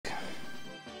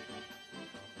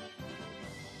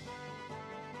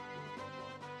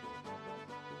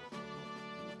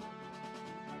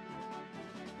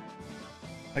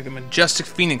Like the majestic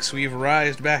phoenix, we've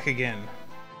rised back again.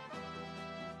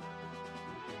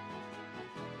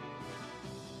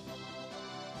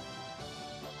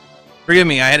 Forgive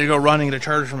me, I had to go running to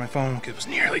charge for my phone because it was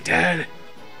nearly dead.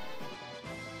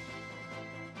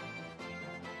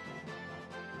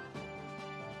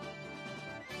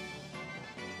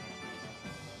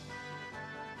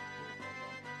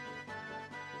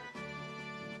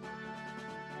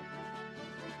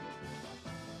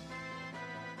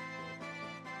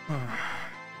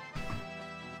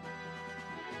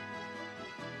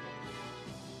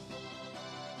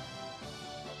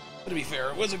 To be fair,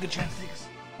 it was a good chance to take us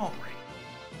home, right?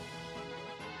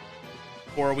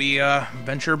 Before we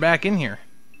venture back in here.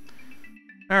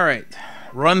 Alright,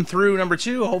 run through number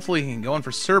 2. Hopefully, he can go in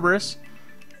for Cerberus.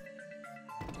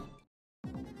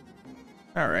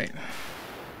 Alright.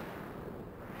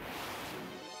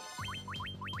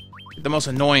 Get the most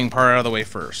annoying part out of the way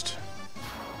first.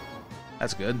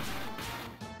 That's good.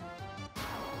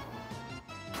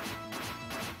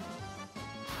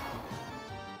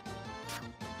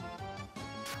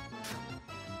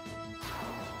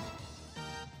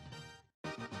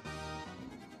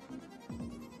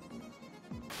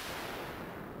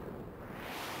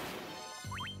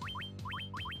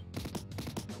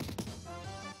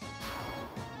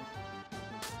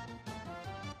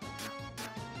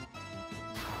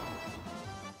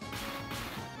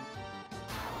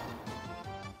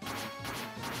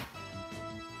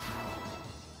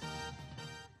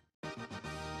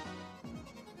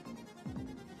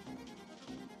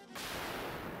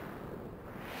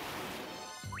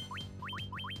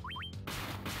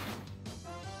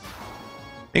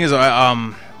 Thing is,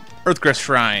 Earthcrest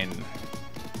Shrine.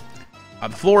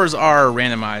 The floors are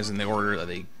randomized in the order that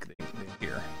they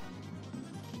appear.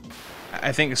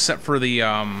 I think, except for the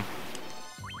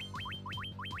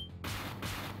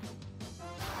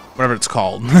whatever it's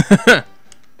called.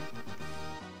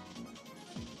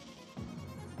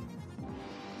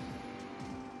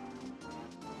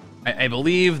 I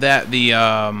believe that the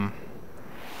can't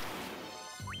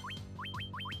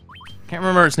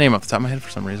remember its name off the top of my head for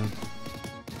some reason.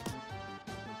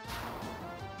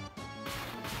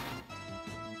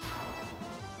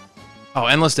 Oh,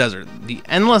 Endless Desert. The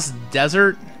Endless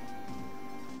Desert,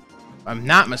 if I'm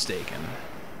not mistaken,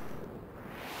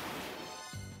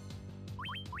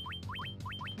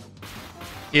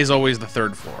 is always the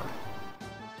 3rd floor.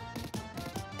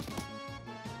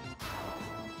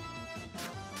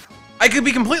 I could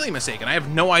be completely mistaken. I have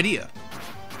no idea.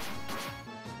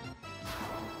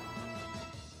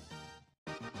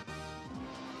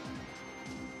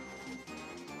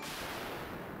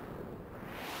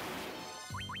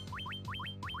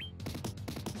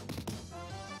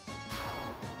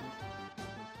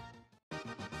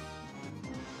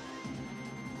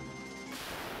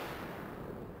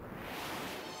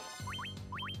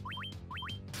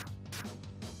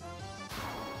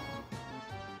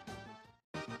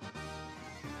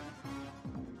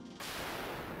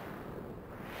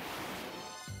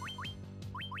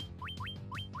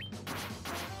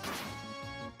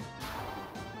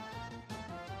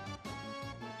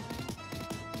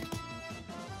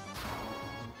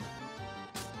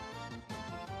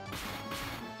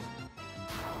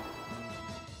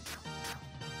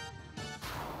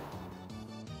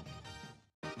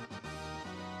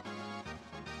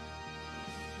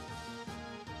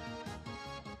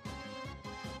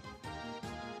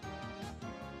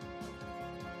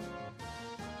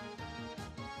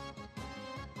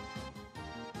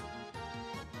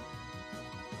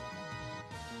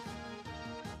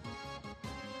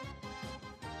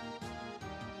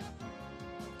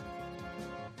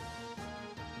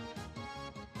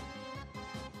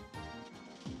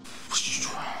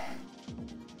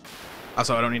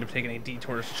 Also, I don't need to take any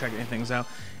detours to check any things out.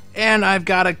 And I've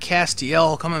got a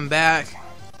Castiel coming back.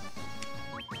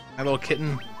 My little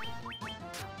kitten.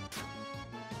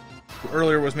 Who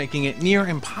earlier was making it near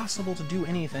impossible to do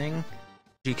anything.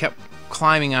 She kept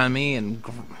climbing on me and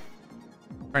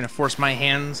trying to force my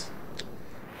hands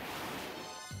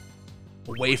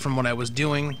away from what I was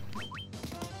doing.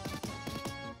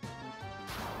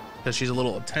 Because she's a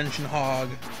little attention hog.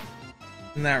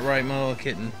 Isn't that right, my little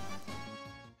kitten?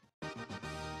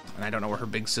 And I don't know where her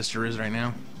big sister is right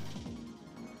now.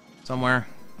 Somewhere.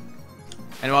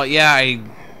 And well, yeah, I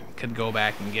could go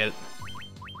back and get it.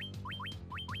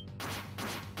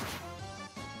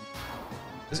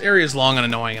 This area is long and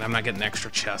annoying, and I'm not getting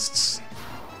extra chests.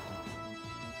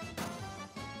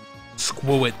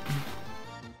 Squoo it.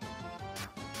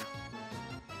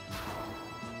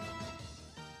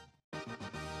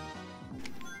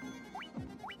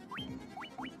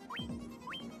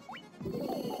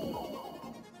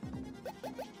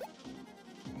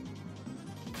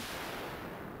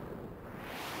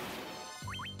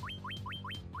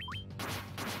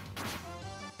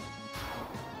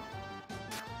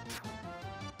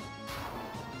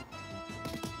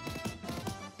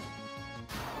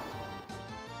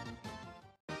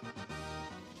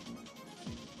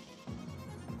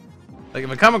 Like, if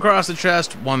I come across the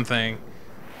chest, one thing.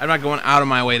 I'm not going out of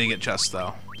my way to get chests,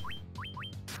 though.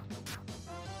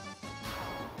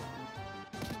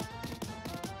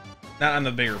 Not on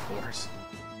the bigger floors.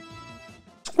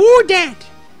 Screw that!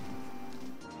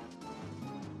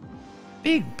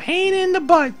 Big pain in the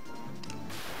butt.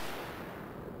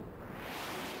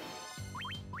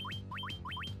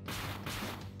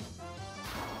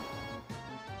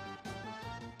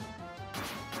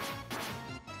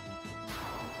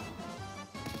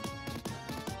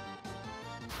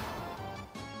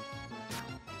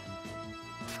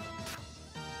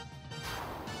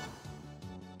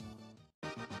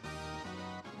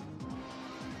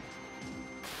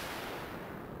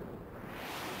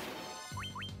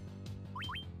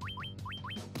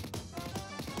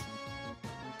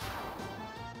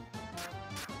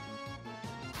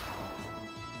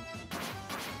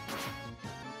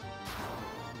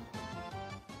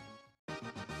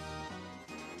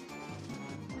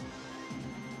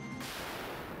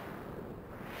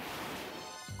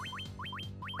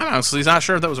 I'm honestly not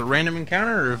sure if that was a random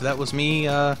encounter or if that was me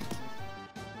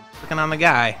clicking on the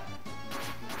guy.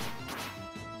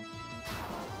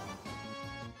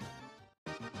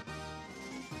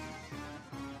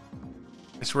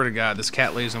 I swear to God, this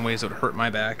cat lays in ways that would hurt my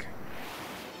back.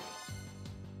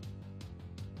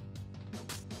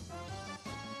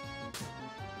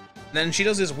 Then she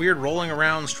does this weird rolling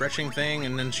around, stretching thing,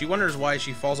 and then she wonders why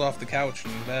she falls off the couch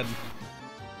in bed.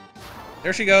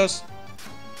 There she goes.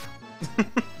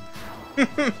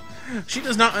 She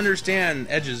does not understand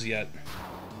edges yet.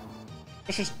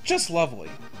 Which is just lovely.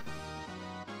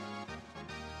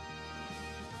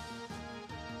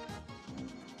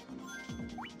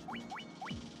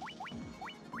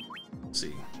 Let's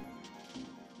see.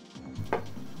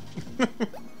 I'm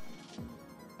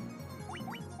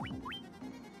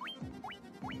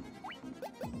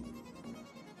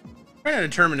trying to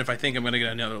determine if I think I'm gonna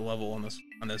get another level on this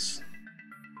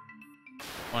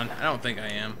one. I don't think I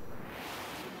am.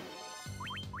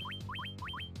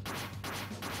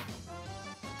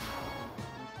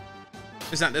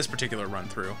 It's not this particular run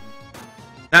through.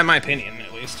 Not in my opinion,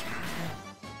 at least.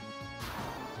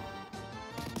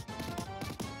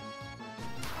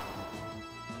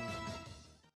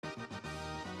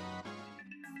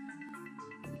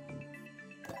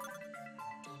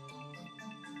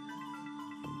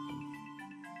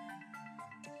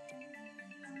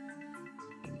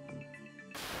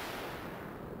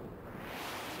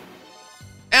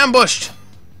 Ambushed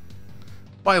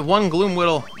by one Gloom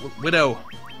Widow.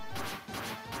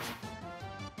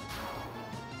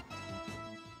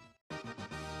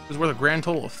 It was worth a grand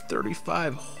total of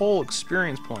 35 whole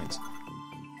experience points.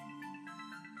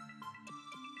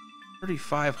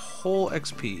 35 whole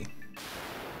XP.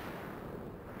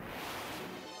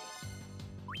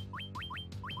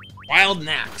 Wild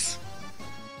Nax.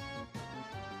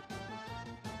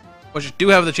 Which you do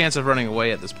have the chance of running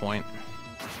away at this point.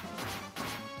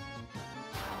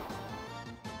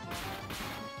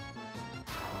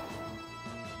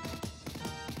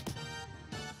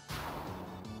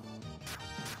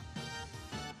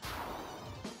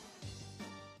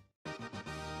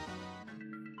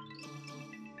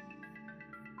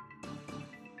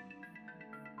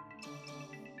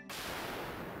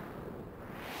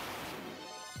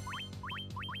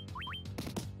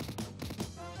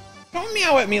 Don't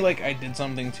meow at me like I did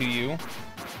something to you.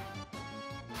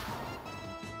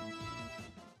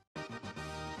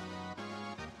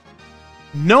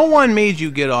 No one made you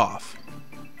get off.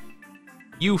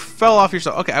 You fell off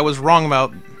yourself. Okay, I was wrong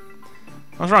about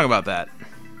that.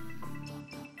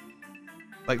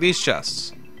 Like these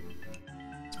chests.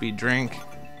 Speed drink.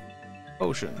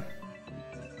 Potion.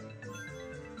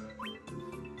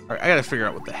 Alright, I gotta figure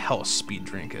out what the hell a speed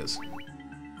drink is.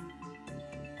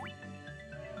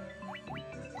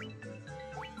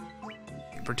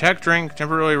 Protect drink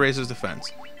temporarily raises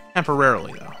defense.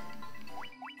 Temporarily, though.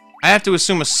 I have to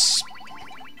assume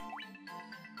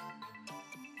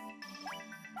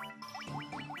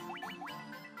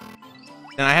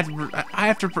and I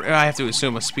have to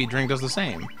assume a speed drink does the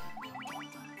same.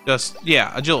 Just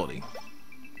yeah, agility.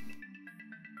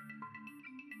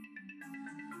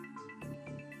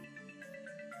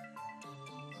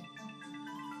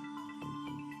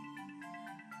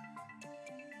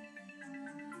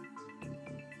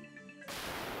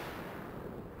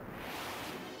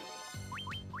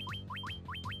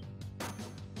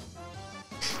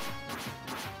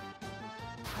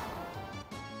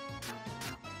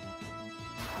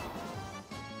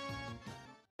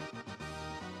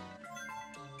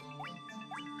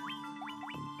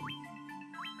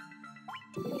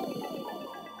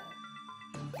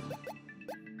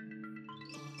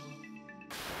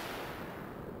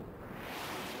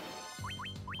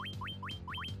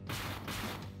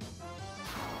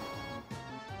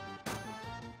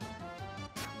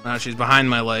 She's behind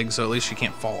my leg, so at least she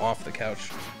can't fall off the couch.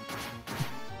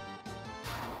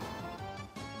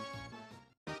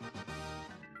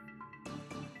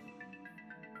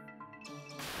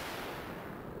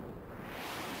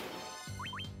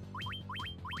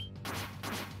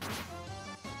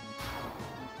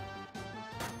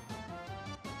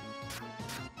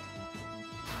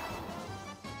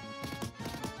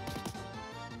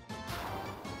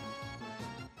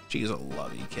 She's a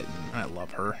lovey kitten. I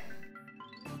love her.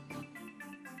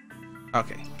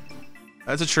 Okay.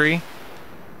 That's a tree.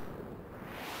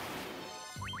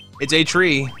 It's a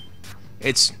tree.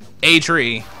 It's a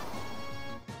tree.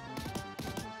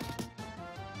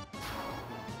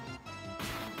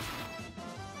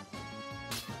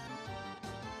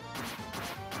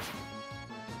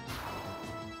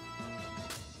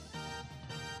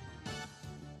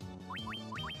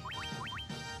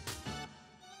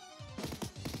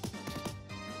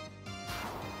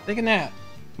 Take a nap.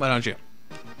 Why don't you?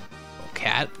 Little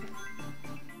cat.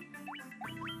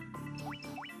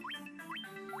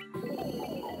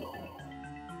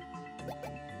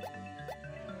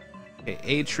 Okay,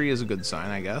 a tree is a good sign,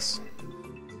 I guess.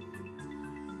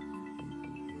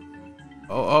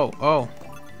 Oh.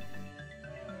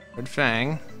 Red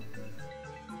Fang.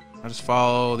 I'll just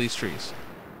follow these trees.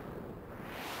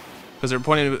 Because they're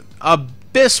pointing to...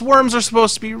 Abyss worms are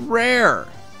supposed to be rare!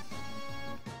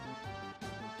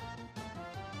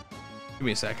 Give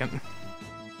me a second.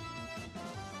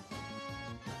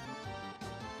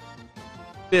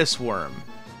 Abyss worm.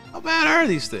 How bad are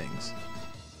these things?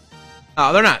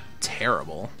 Oh, they're not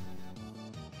terrible.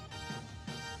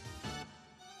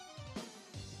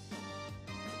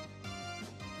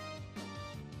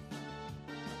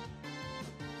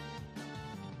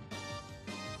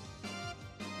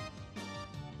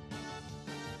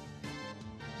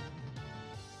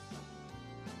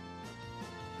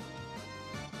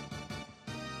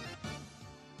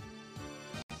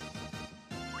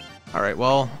 Alright,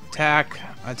 well, attack.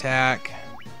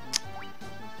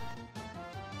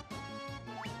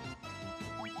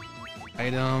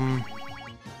 Item.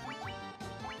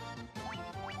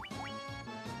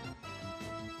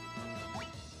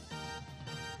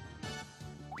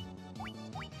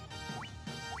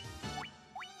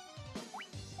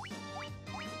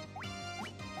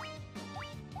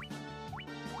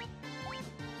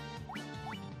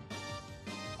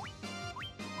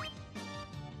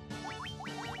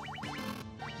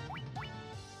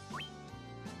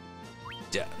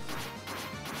 Death.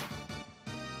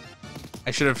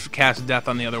 I should have cast death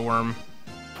on the other worm.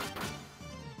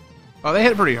 Oh, they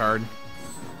hit pretty hard.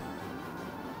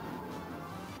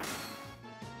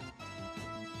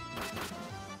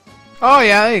 Oh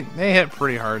yeah, they hit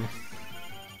pretty hard.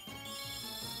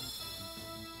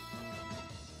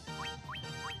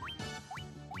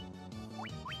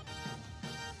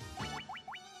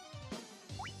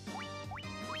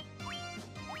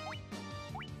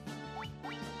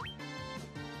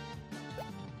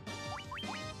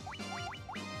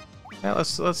 Yeah,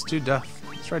 let's do death.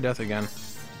 Let's try death again.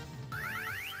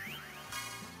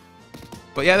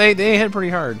 But yeah, they hit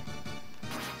pretty hard.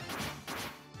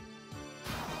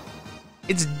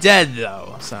 It's dead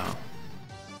though, so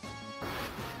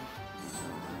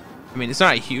I mean, it's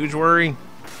not a huge worry.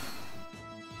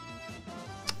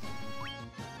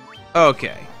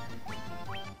 Okay.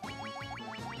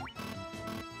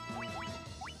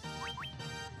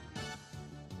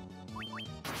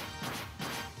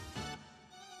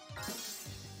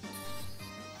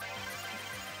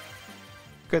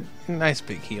 Good, nice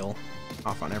big heal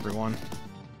off on everyone.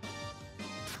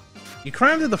 You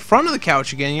climb to the front of the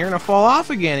couch again, you're gonna fall off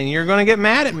again, and you're gonna get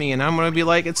mad at me, and I'm gonna be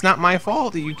like, it's not my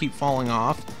fault that you keep falling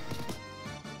off.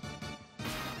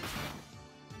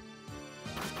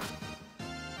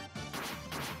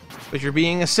 But you're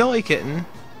being a silly kitten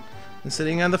and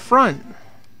sitting on the front.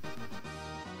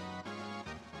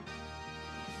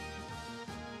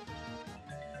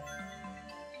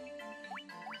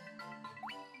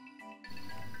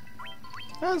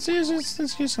 Let's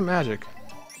use some magic.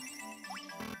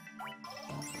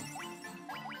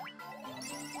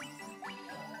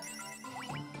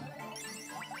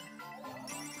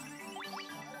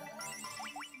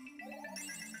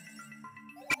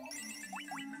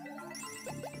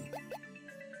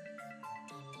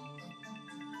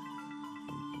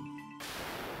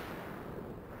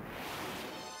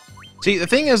 See, the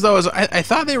thing is, though, is I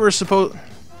thought they were supposed...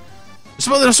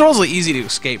 They're supposedly easy to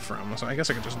escape from, so I guess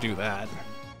I could just do that.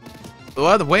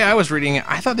 Well, the way I was reading it,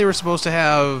 I thought they were supposed to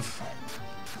have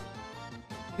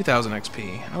 2,000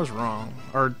 XP. I was wrong.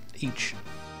 Or each.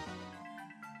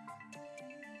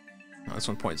 Oh, this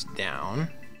one points down.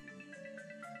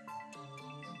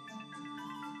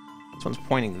 This one's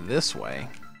pointing this way.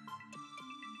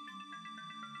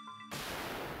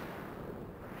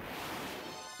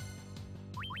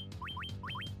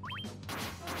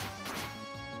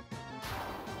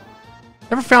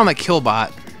 Never found that kill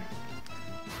bot.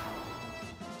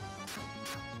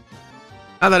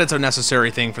 Not that it's a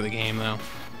necessary thing for the game, though.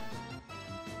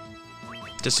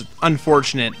 Just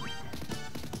unfortunate.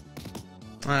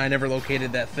 I never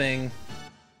located that thing.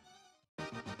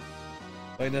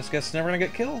 I just guess never gonna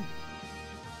get killed.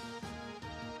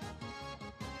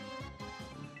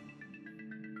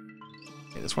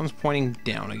 Okay, this one's pointing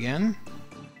down again.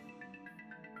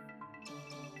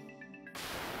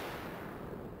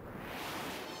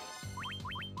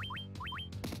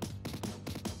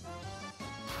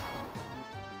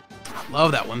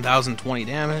 Love that 1020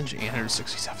 damage,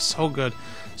 867. So good.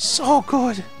 So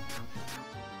good.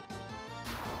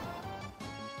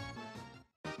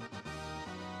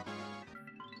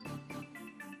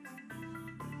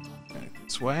 Okay,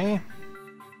 this way.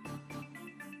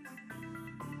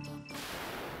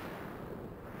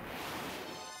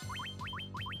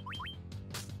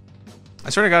 I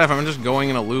swear to God, if I'm just going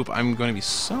in a loop, I'm going to be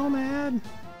so mad.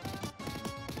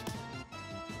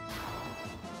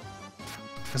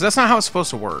 Because that's not how it's supposed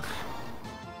to work.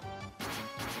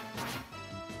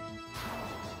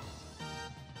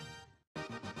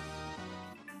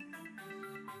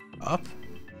 Up.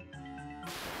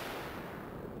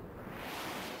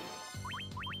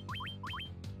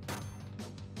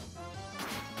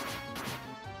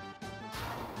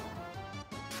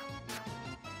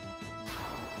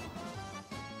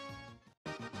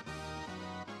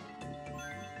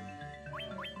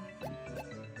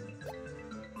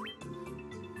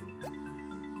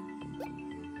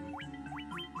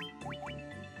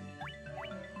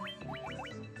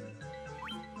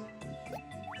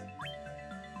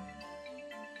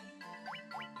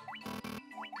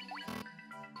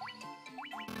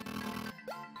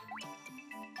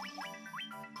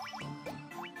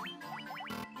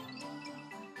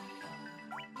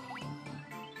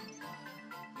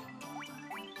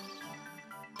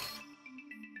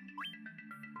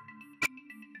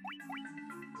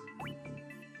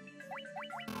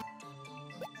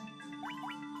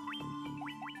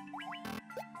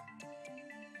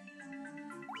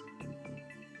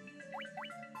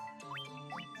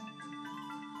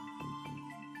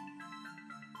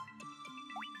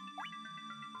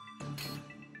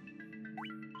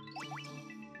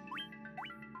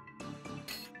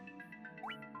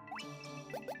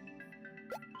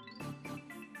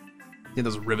 Get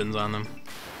those ribbons on them.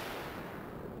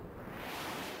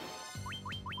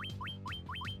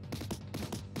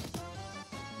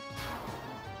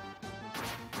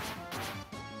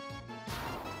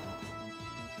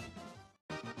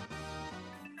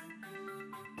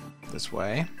 This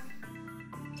way.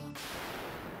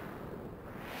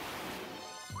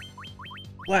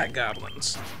 Black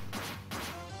goblins.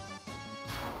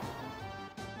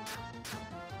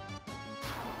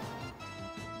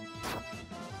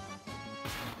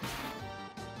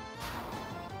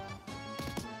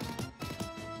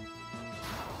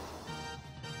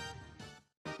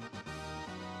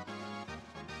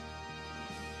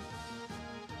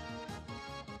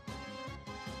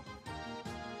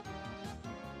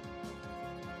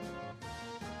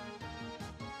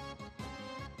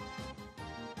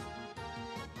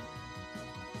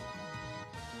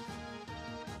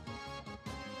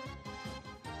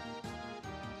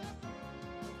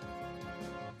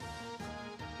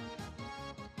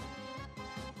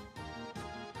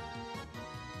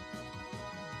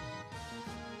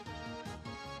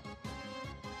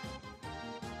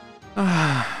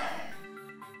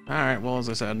 Alright, well, as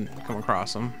I said, come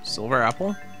across them. Silver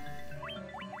apple.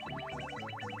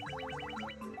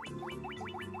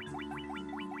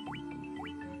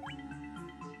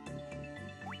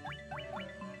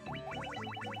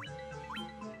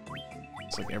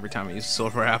 It's like every time I use a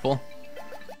silver apple,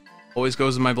 always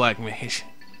goes in my black mage.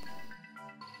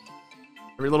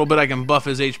 Every little bit I can buff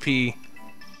his HP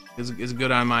is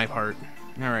good on my part.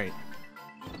 Alright.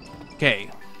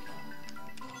 Okay.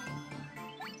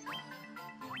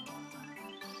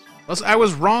 I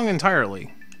was wrong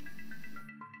entirely.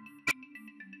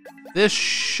 This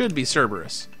should be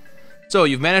Cerberus. So,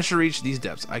 you've managed to reach these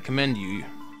depths. I commend you.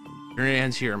 Your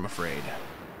ends here, I'm afraid.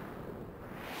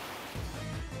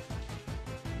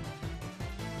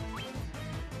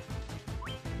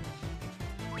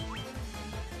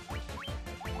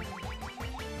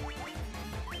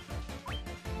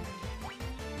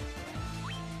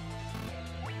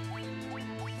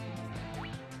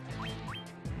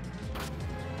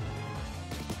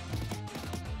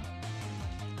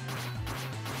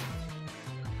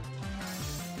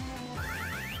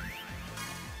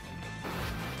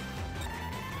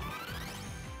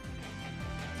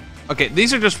 Okay,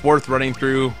 these are just worth running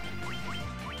through.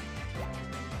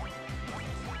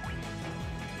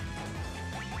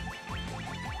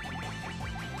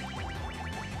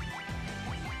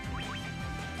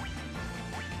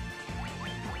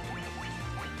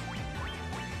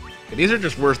 Okay, these are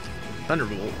just worth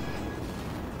Thunderbolt.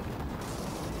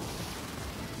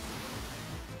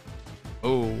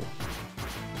 Oh.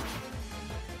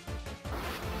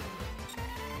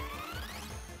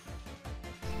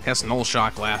 Guess Null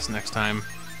Shock lasts next time.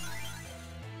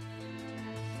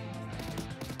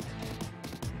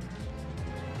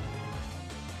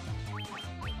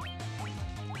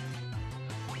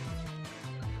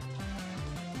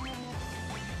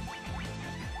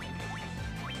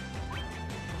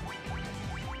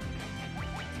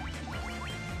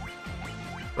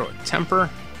 Throw a Temper.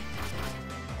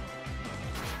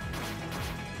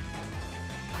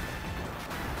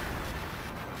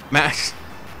 Max.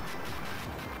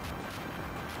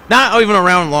 Not even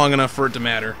around long enough for it to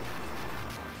matter.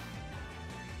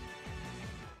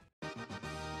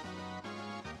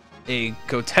 A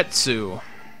Kotetsu.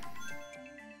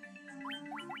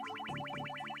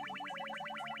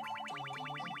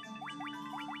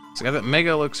 So I got that Mega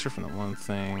Elixir from that one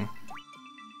thing.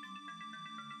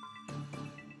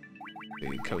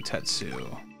 A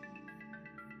Kotetsu.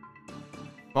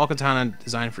 Small katana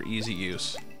designed for easy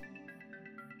use.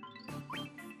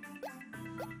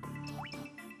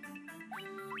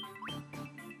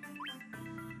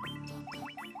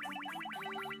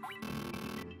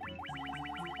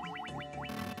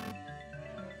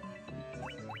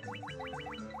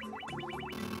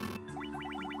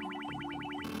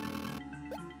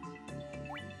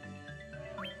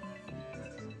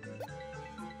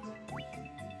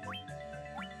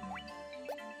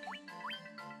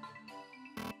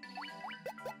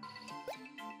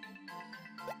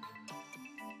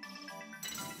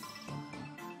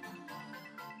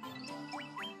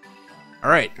 All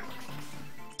right,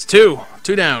 it's two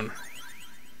down.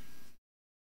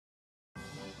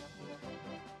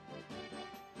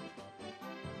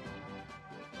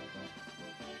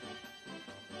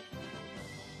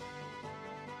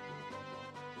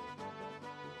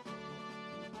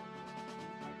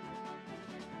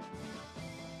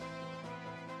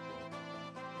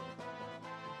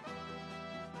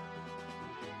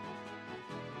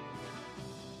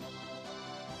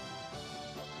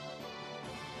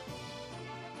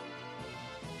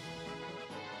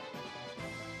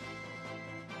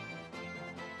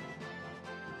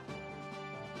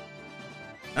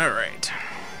 All right.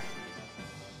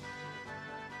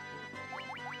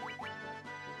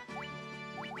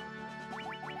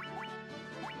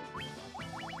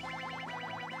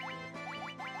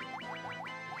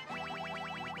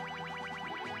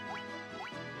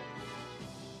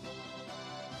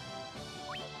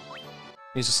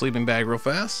 Use a sleeping bag real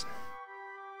fast.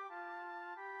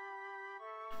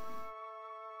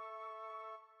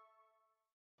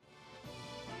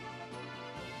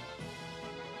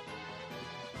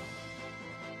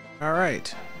 All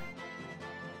right.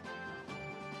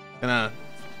 Gonna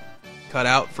cut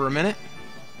out for a minute.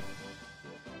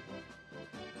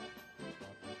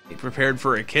 Be prepared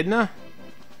for Echidna.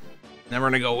 Then we're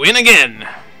gonna go in again.